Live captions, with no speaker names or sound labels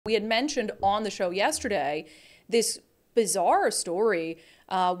We had mentioned on the show yesterday this bizarre story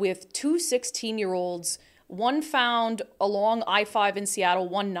with two 16-year-olds, one found along I-5 in Seattle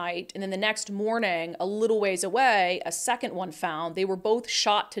one night, and then the next morning, a little ways away, a second one found. They were both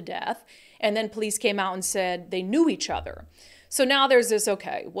shot to death, and then police came out and said they knew each other. So now there's this,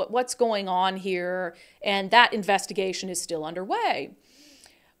 okay, what's going on here? And that investigation is still underway.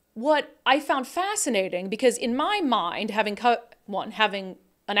 What I found fascinating, because in my mind, having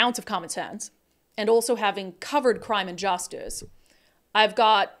an ounce of common sense, and also having covered crime and justice, I've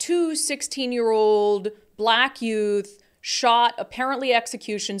got two 16-year-old black youth shot, apparently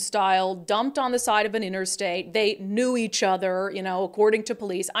execution style, dumped on the side of an interstate. They knew each other, according to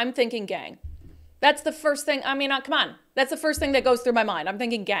police. I'm thinking gang. That's the first thing, come on. That's the first thing that goes through my mind. I'm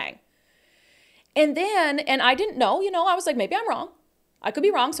thinking gang. And I didn't know, I was like, maybe I'm wrong. I could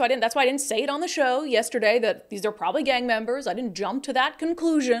be wrong, that's why I didn't say it on the show yesterday that these are probably gang members. I didn't jump to that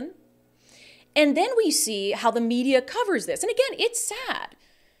conclusion. And then we see how the media covers this. And again, it's sad.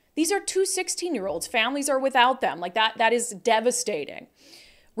 These are two 16-year-olds. Families are without them. Like that is devastating,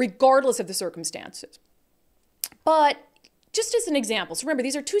 regardless of the circumstances. But just as an example, so remember,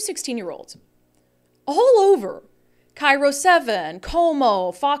 these are two 16-year-olds all over Cairo 7,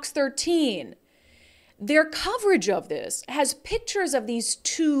 Como, Fox 13. Their coverage of this has pictures of these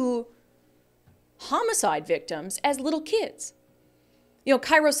two homicide victims as little kids.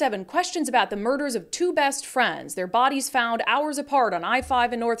 Cairo 7, questions about the murders of two best friends, their bodies found hours apart on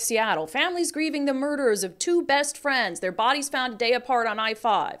I-5 in North Seattle. Families grieving the murders of two best friends, their bodies found a day apart on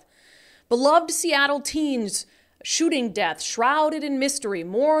I-5. Beloved Seattle teens, shooting death, shrouded in mystery,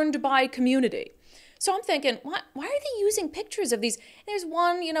 mourned by community. So I'm thinking, why are they using pictures of these? There's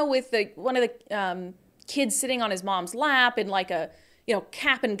one, with one of the kids sitting on his mom's lap in like a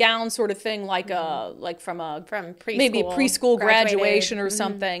cap and gown sort of thing, like from preschool, maybe preschool graduation or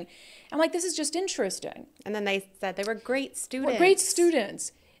something. I'm like, this is just interesting. And then they said they were great students. Great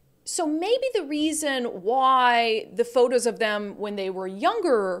students. So maybe the reason why the photos of them when they were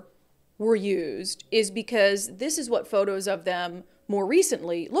younger were used is because this is what photos of them more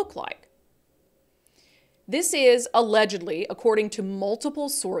recently look like. This is allegedly, according to multiple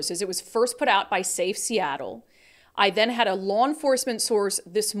sources, it was first put out by Safe Seattle. I then had a law enforcement source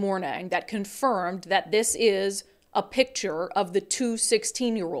this morning that confirmed that this is a picture of the two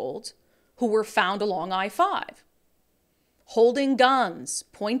 16-year-olds who were found along I-5, holding guns,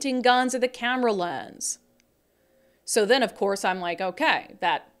 pointing guns at the camera lens. So then, of course, I'm like, okay,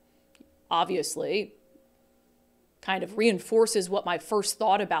 that obviously kind of reinforces what my first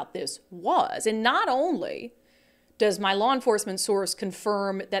thought about this was. And not only does my law enforcement source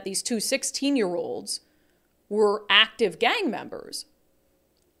confirm that these two 16-year-olds were active gang members,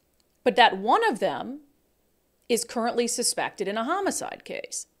 but that one of them is currently suspected in a homicide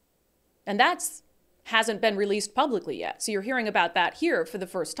case. And that hasn't been released publicly yet. So you're hearing about that here for the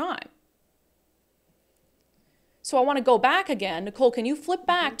first time. So I want to go back again. Nicole, can you flip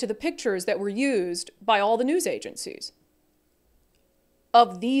back to the pictures that were used by all the news agencies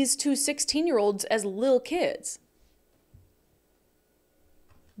of these two 16-year-olds as little kids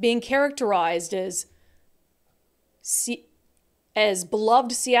being characterized as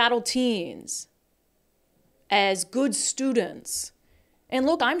beloved Seattle teens, as good students. And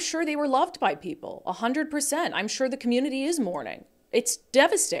look, I'm sure they were loved by people, 100%. I'm sure the community is mourning. It's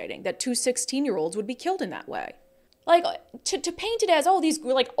devastating that two 16-year-olds would be killed in that way. Like, to paint it as, oh, these,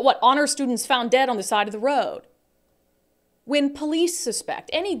 honor students found dead on the side of the road. When police suspect,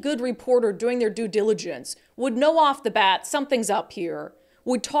 any good reporter doing their due diligence would know off the bat something's up here,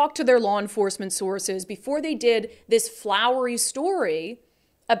 would talk to their law enforcement sources before they did this flowery story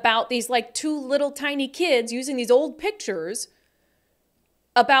about these two little tiny kids using these old pictures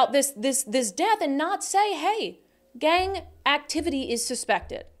about this death, and not say, hey, gang activity is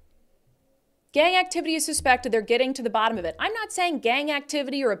suspected. Gang activity is suspected. They're getting to the bottom of it. I'm not saying gang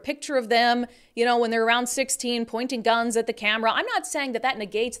activity or a picture of them, when they're around 16 pointing guns at the camera. I'm not saying that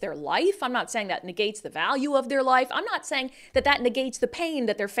negates their life. I'm not saying that negates the value of their life. I'm not saying that negates the pain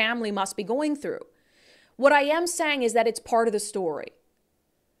that their family must be going through. What I am saying is that it's part of the story.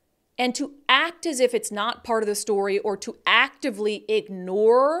 And to act as if it's not part of the story or to actively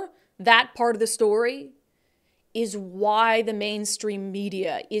ignore that part of the story is why the mainstream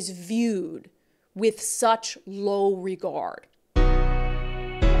media is viewed with such low regard.